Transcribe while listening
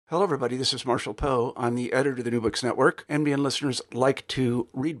Hello, everybody. This is Marshall Poe. I'm the editor of the New Books Network. NBN listeners like to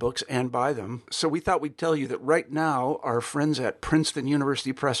read books and buy them. So we thought we'd tell you that right now, our friends at Princeton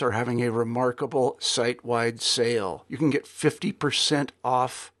University Press are having a remarkable site-wide sale. You can get 50%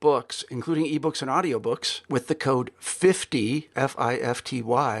 off books, including ebooks and audiobooks, with the code 50,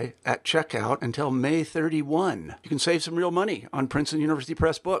 F-I-F-T-Y, at checkout until May 31. You can save some real money on Princeton University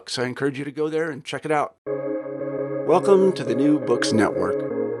Press books. I encourage you to go there and check it out. Welcome to the New Books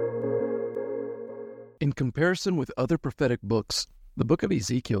Network. In comparison with other prophetic books, the book of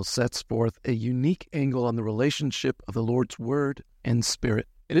Ezekiel sets forth a unique angle on the relationship of the Lord's Word and Spirit.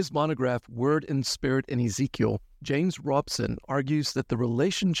 In his monograph, Word and Spirit in Ezekiel, James Robson argues that the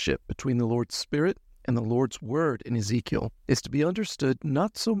relationship between the Lord's Spirit and the Lord's Word in Ezekiel is to be understood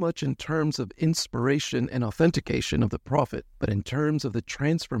not so much in terms of inspiration and authentication of the prophet, but in terms of the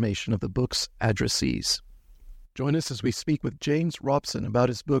transformation of the book's addressees. Join us as we speak with James Robson about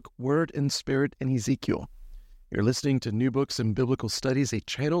his book, Word and Spirit in Ezekiel. You're listening to New Books in Biblical Studies, a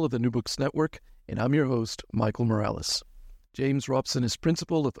channel of the New Books Network, and I'm your host, Michael Morales. James Robson is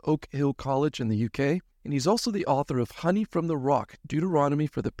principal of Oak Hill College in the UK, and he's also the author of Honey from the Rock, Deuteronomy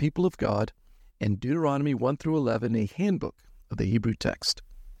for the People of God, and Deuteronomy 1 through 11, a handbook of the Hebrew text.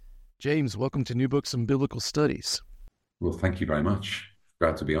 James, welcome to New Books in Biblical Studies. Well, thank you very much.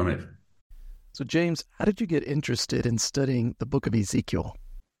 Glad to be on it. So, James, how did you get interested in studying the book of Ezekiel?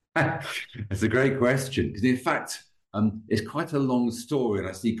 It's a great question, because in fact, it's quite a long story, and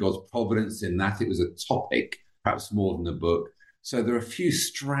I see God's providence in that. It was a topic, perhaps more than a book. So there are a few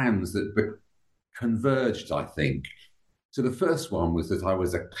strands that converged, I think. So the first one was that I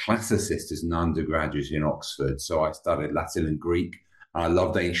was a classicist as an undergraduate in Oxford. So I studied Latin and Greek, and I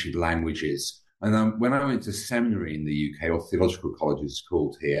loved ancient languages. And when I went to seminary in the UK, or theological college it's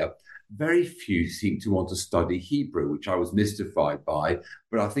called here, very few seem to want to study Hebrew, which I was mystified by.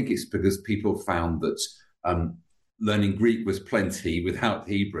 But I think it's because people found that learning Greek was plenty without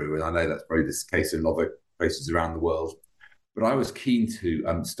Hebrew. And I know that's probably the case in other places around the world. But I was keen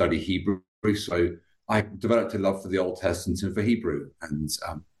to study Hebrew. So I developed a love for the Old Testament and for Hebrew. And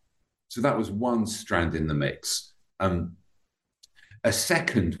so that was one strand in the mix. A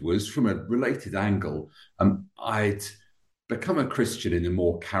second was from a related angle. I'd become a Christian in a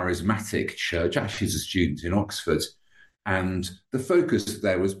more charismatic church, actually as a student in Oxford. And the focus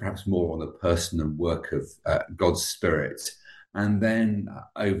there was perhaps more on the person and work of God's Spirit. And then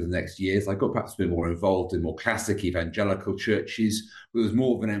over the next years, I got perhaps a bit more involved in more classic evangelical churches. There was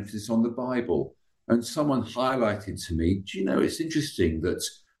more of an emphasis on the Bible. And someone highlighted to me, do you know, it's interesting that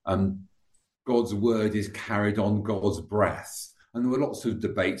God's word is carried on God's breath. And there were lots of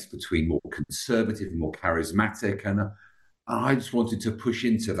debates between more conservative and more charismatic. And I just wanted to push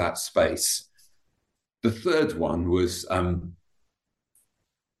into that space. The third one was that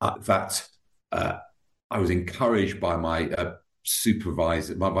I was encouraged by my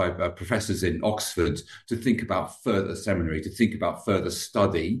supervisor, my professors in Oxford, to think about further seminary, to think about further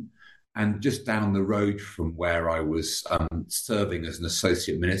study. And just down the road from where I was serving as an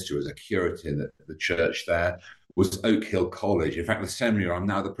associate minister, as a curate in the church there, was Oak Hill College. In fact, the seminary, I'm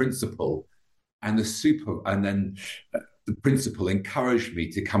now the principal. And the principal encouraged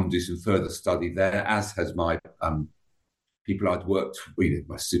me to come do some further study there, as has my people I'd worked with,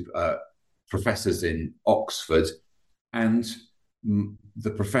 my professors in Oxford. And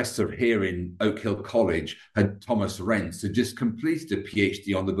the professor here in Oak Hill College, Thomas Rentz, had just completed a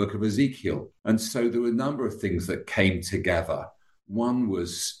PhD on the book of Ezekiel. And so there were a number of things that came together. One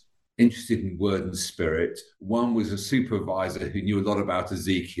was interested in word and spirit. One was a supervisor who knew a lot about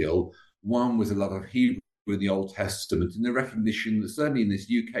Ezekiel. One was a lot of Hebrew in the Old Testament, and the recognition that certainly in this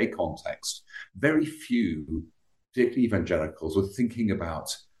UK context, very few, particularly evangelicals, were thinking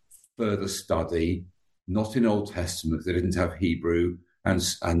about further study, not in Old Testament, they didn't have Hebrew, and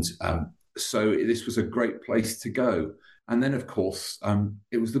so this was a great place to go. And then, of course,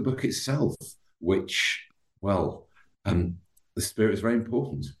 it was the book itself, which, the Spirit is very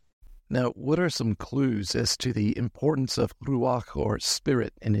important. Now, what are some clues as to the importance of Ruach, or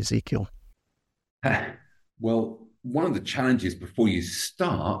Spirit, in Ezekiel? Well, one of the challenges before you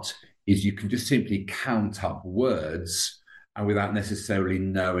start is you can just simply count up words and without necessarily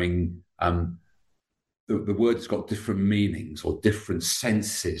knowing the word's got different meanings or different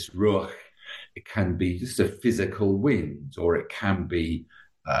senses. Ruach, it can be just a physical wind, or it can be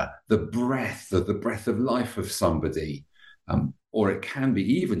the breath of life of somebody, or it can be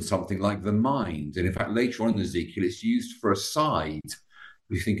even something like the mind. And in fact, later on in Ezekiel, it's used for a side.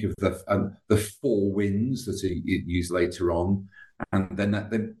 We think of the four winds that are used later on, and then that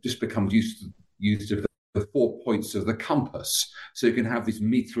then just becomes used of the the 4 points of the compass. So you can have these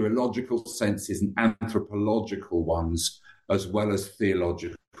meteorological senses and anthropological ones, as well as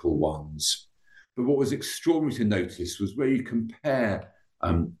theological ones. But what was extraordinary to notice was where you compare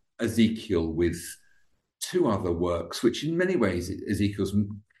Ezekiel with two other works, which in many ways Ezekiel's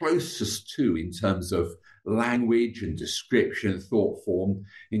closest to in terms of language and description, thought form.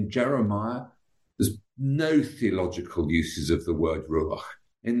 In Jeremiah, there's no theological uses of the word ruach.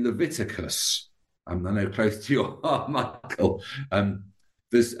 In Leviticus, I know close to your heart, Michael,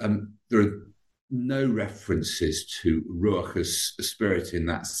 there are no references to ruach as a spirit in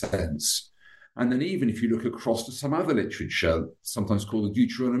that sense. And then even if you look across to some other literature, sometimes called the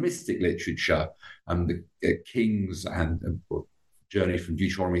Deuteronomistic literature, the Kings and journey from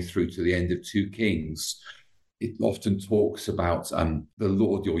Deuteronomy through to the end of 2 Kings, it often talks about the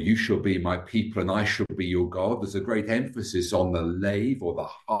Lord, or you shall be my people and I shall be your God. There's a great emphasis on the lave or the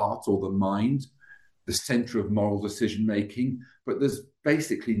heart or the mind, the center of moral decision-making, but there's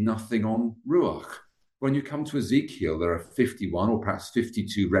basically nothing on ruach. When you come to Ezekiel, there are 51 or perhaps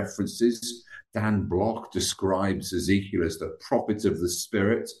 52 references. Dan Block describes Ezekiel as the prophet of the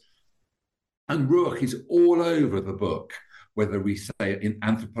Spirit. And ruach is all over the book, whether we say it in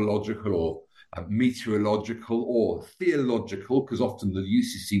anthropological or meteorological or theological, because often the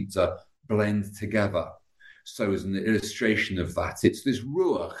uses seem to blend together. So as an illustration of that, it's this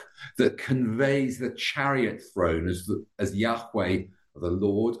ruach that conveys the chariot throne as Yahweh, the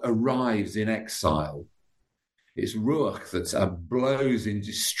Lord, arrives in exile. It's ruach that blows in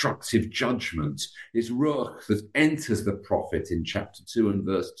destructive judgment. It's ruach that enters the prophet in chapter 2 and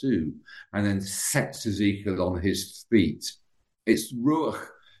verse 2 and then sets Ezekiel on his feet. It's ruach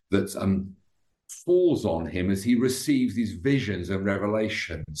that falls on him as he receives these visions and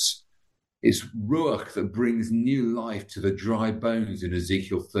revelations. It's ruach that brings new life to the dry bones in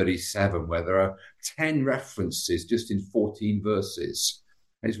Ezekiel 37, where there are 10 references just in 14 verses.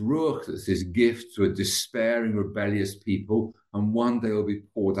 It's ruach that's this gift to a despairing, rebellious people, and one day will be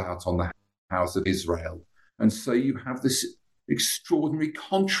poured out on the house of Israel. And so you have this extraordinary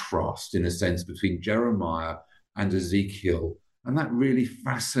contrast, in a sense, between Jeremiah and Ezekiel. And that really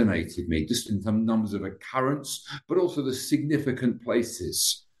fascinated me, just in some numbers of occurrence, but also the significant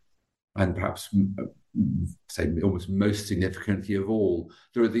places. And perhaps, say, almost most significantly of all,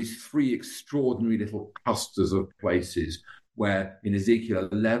 there are these 3 extraordinary little clusters of places where in Ezekiel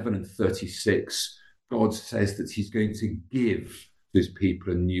 11 and 36, God says that he's going to give his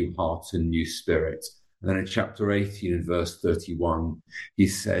people a new heart and new spirit. And then in chapter 18 and verse 31, he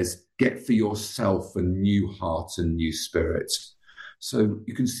says, get for yourself a new heart and new spirit. So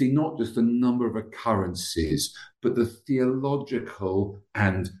you can see not just the number of occurrences, but the theological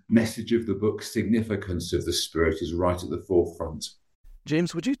and message of the book significance of the Spirit is right at the forefront.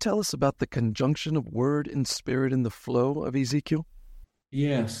 James, would you tell us about the conjunction of word and spirit in the flow of Ezekiel?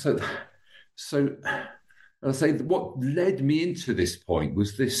 Yeah, so I'll say that what led me into this point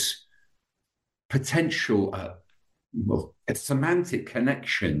was this potential a semantic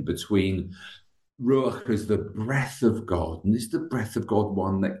connection between ruach as the breath of God, and is the breath of God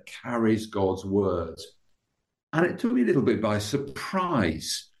one that carries God's word? And it took me a little bit by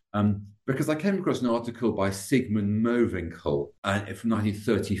surprise, because I came across an article by Sigmund Mowinckel from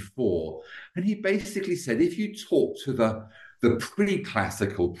 1934, and he basically said if you talk to the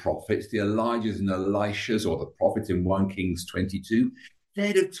pre-classical prophets, the Elijahs and Elishas, or the prophet in 1 Kings 22,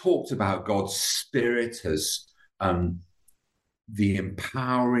 they'd have talked about God's Spirit as the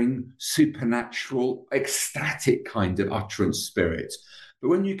empowering, supernatural, ecstatic kind of utterance spirit. But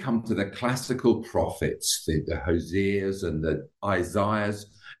when you come to the classical prophets, the Hoseas and the Isaiahs,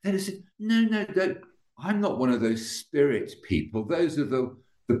 they said, no, I'm not one of those spirit people. Those are the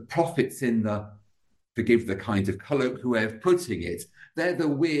prophets in the, forgive the kind of colloquial way of putting it, they're the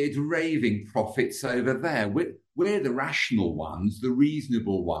weird raving prophets over there. We're the rational ones, the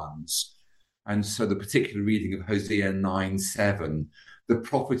reasonable ones. And so the particular reading of Hosea 9:7, the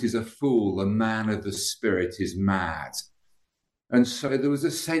prophet is a fool, the man of the spirit is mad. And so there was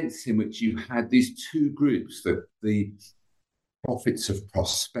a sense in which you had these two groups, the prophets of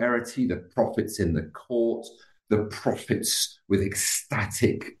prosperity, the prophets in the court, the prophets with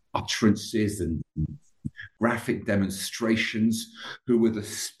ecstatic utterances and graphic demonstrations, who were the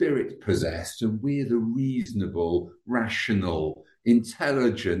spirit possessed, and we're the reasonable, rational,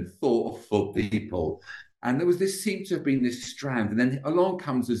 intelligent, thoughtful people. And there was this, seemed to have been this strand. And then along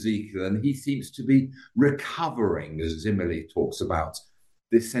comes Ezekiel, and he seems to be recovering, as Zimmerli talks about,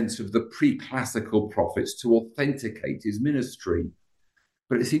 this sense of the pre-classical prophets to authenticate his ministry.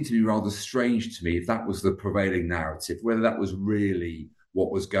 But it seemed to be rather strange to me if that was the prevailing narrative, whether that was really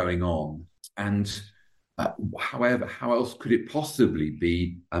what was going on. And However, how else could it possibly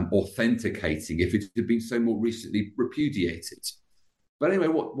be authenticating if it had been so more recently repudiated? But anyway,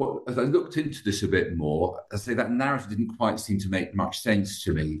 what as I looked into this a bit more, I say that narrative didn't quite seem to make much sense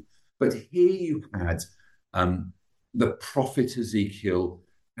to me. But here you had the prophet Ezekiel,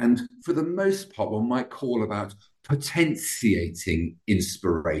 and for the most part, one might call about potentiating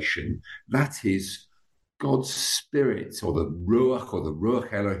inspiration. That is, God's spirit, or the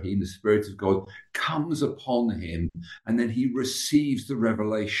Ruach Elohim, the spirit of God, comes upon him, and then he receives the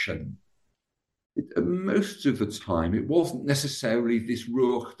revelation. Most of the time, it wasn't necessarily this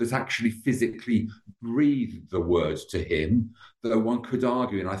Ruach that actually physically breathed the words to him, though one could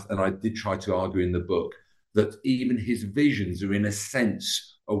argue, and I did try to argue in the book, that even his visions are in a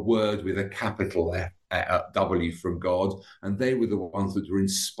sense a word with a capital W from God, and they were the ones that were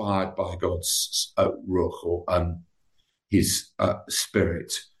inspired by God's Ruach, or his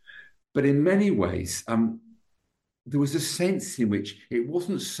spirit. But in many ways, there was a sense in which it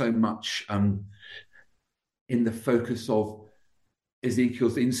wasn't so much in the focus of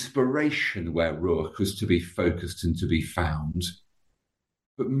Ezekiel's inspiration where Ruach was to be focused and to be found,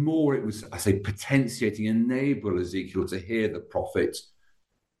 but more it was, I say, potentiating, enable Ezekiel to hear the prophet.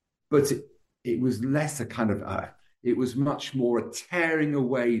 But it was less a kind of, it was much more a tearing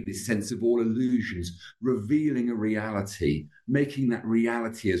away this sense of all illusions, revealing a reality, making that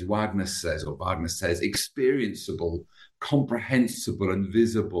reality, as Wagner says, experienceable, comprehensible and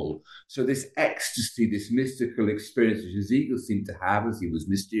visible. So this ecstasy, this mystical experience which Ezekiel seemed to have as he was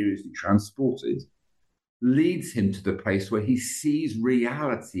mysteriously transported, leads him to the place where he sees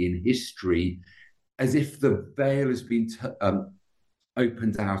reality in history as if the veil has been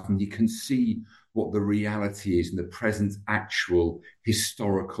opened out, and he can see what the reality is in the present actual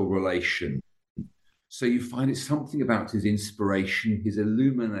historical relation. So you find it's something about his inspiration, his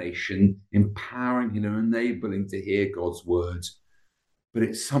illumination, empowering him and enabling to hear God's words. But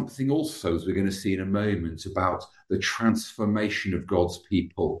it's something also, as we're going to see in a moment, about the transformation of God's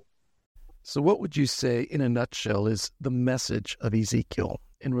people. So what would you say, in a nutshell, is the message of Ezekiel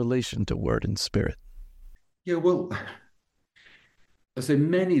in relation to word and spirit? Yeah, well, I say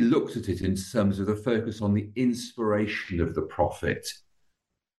many looked at it in terms of the focus on the inspiration of the prophet.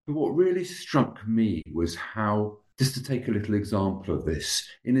 But what really struck me was how, just to take a little example of this,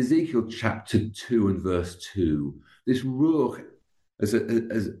 in Ezekiel chapter 2 and verse 2, this Ruach, as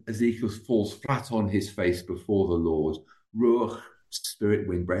Ezekiel falls flat on his face before the Lord, Ruach, spirit,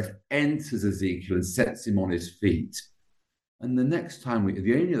 wind, breath, enters Ezekiel and sets him on his feet. And the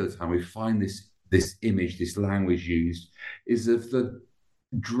only other time we find this image, this language used, is of the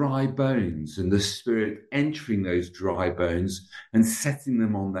dry bones and the spirit entering those dry bones and setting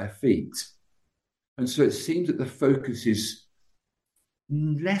them on their feet. And so it seems that the focus is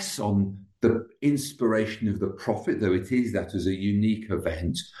less on the inspiration of the prophet, though it is that as a unique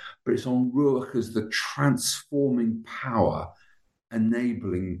event, but it's on Ruach as the transforming power,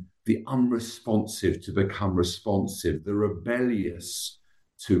 enabling the unresponsive to become responsive, the rebellious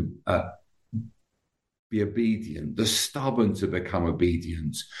to be obedient, the stubborn to become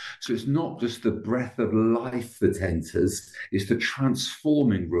obedient. So it's not just the breath of life that enters, it's the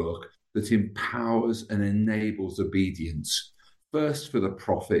transforming Ruach that empowers and enables obedience, first for the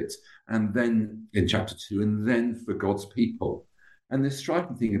prophet, and then in chapter 2, and then for God's people. And the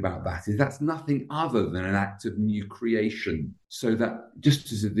striking thing about that is that's nothing other than an act of new creation. So that,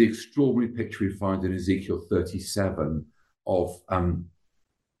 just as the extraordinary picture we find in Ezekiel 37 of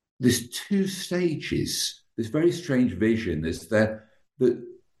there's two stages, this very strange vision.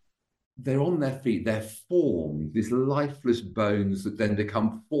 They're on their feet, they're formed, these lifeless bones that then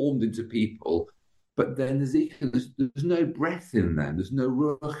become formed into people. But then Ezekiel, there's no breath in them, there's no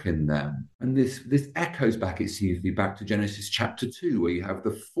ruach in them. And this echoes back, it seems to be, back to Genesis chapter 2, where you have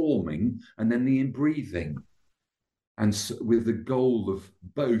the forming and then the inbreathing. And so, with the goal of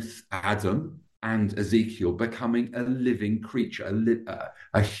both Adam and Ezekiel becoming a living creature,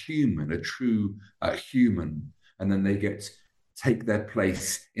 a human, a true human. And then they take their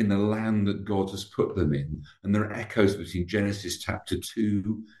place in the land that God has put them in. And there are echoes between Genesis chapter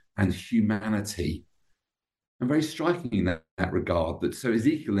 2 and humanity. And very striking in that regard, that so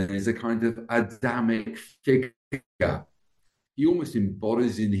Ezekiel is a kind of Adamic figure. He almost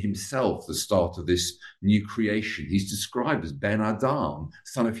embodies in himself the start of this new creation. He's described as Ben Adam,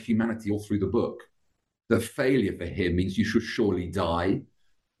 son of humanity, all through the book. The failure for him means you should surely die.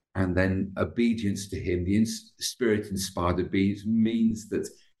 And then obedience to him, the spirit-inspired obedience, means that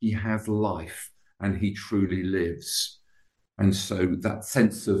he has life and he truly lives. And so that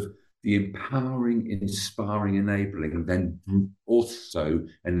sense of the empowering, inspiring, enabling, and then also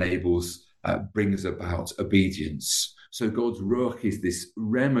enables brings about obedience. So God's ruach is this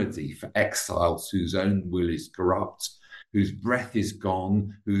remedy for exiles whose own will is corrupt, whose breath is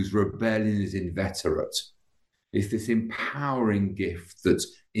gone, whose rebellion is inveterate. It's this empowering gift that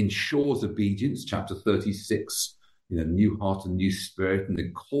ensures obedience, chapter 36, new heart and new spirit, and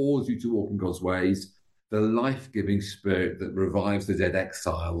it calls you to walk in God's ways, the life-giving spirit that revives the dead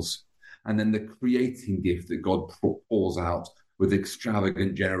exiles, and then the creating gift that God pours out with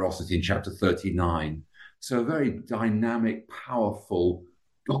extravagant generosity in chapter 39. So a very dynamic, powerful,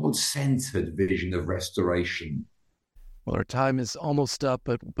 God-centered vision of restoration. Well, our time is almost up,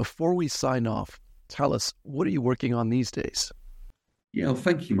 but before we sign off, tell us, what are you working on these days? Yeah, well,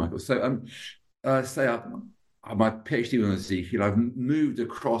 thank you, Michael. So, my PhD on Ezekiel, I've moved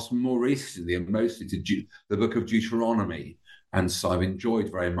across more recently and mostly to the book of Deuteronomy. And so I've enjoyed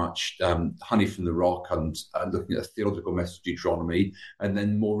very much Honey from the Rock and looking at a theological message of Deuteronomy. And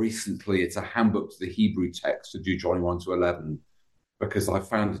then more recently, it's a handbook to the Hebrew text of Deuteronomy 1 to 11, because I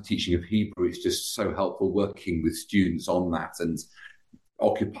found the teaching of Hebrew is just so helpful working with students on that and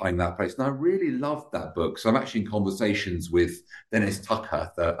occupying that place. And I really loved that book. So I'm actually in conversations with Dennis Tucker,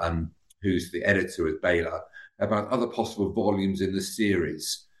 who's the editor at Baylor, about other possible volumes in the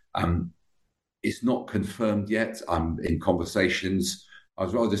series. It's not confirmed yet. I'm in conversations. I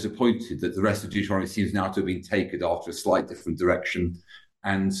was rather disappointed that the rest of Deuteronomy seems now to have been taken after a slight different direction.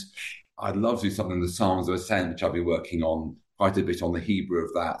 And I'd love to do something in the Psalms of Ascent, which I've been working on quite a bit on the Hebrew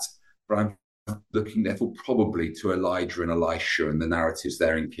of that. But I'm looking therefore probably to Elijah and Elisha and the narratives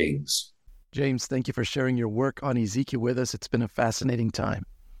there in Kings. James, thank you for sharing your work on Ezekiel with us. It's been a fascinating time.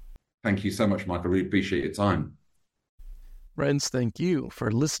 Thank you so much, Mike. I really appreciate your time. Friends, thank you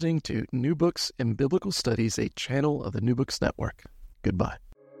for listening to New Books in Biblical Studies, a channel of the New Books Network. Goodbye.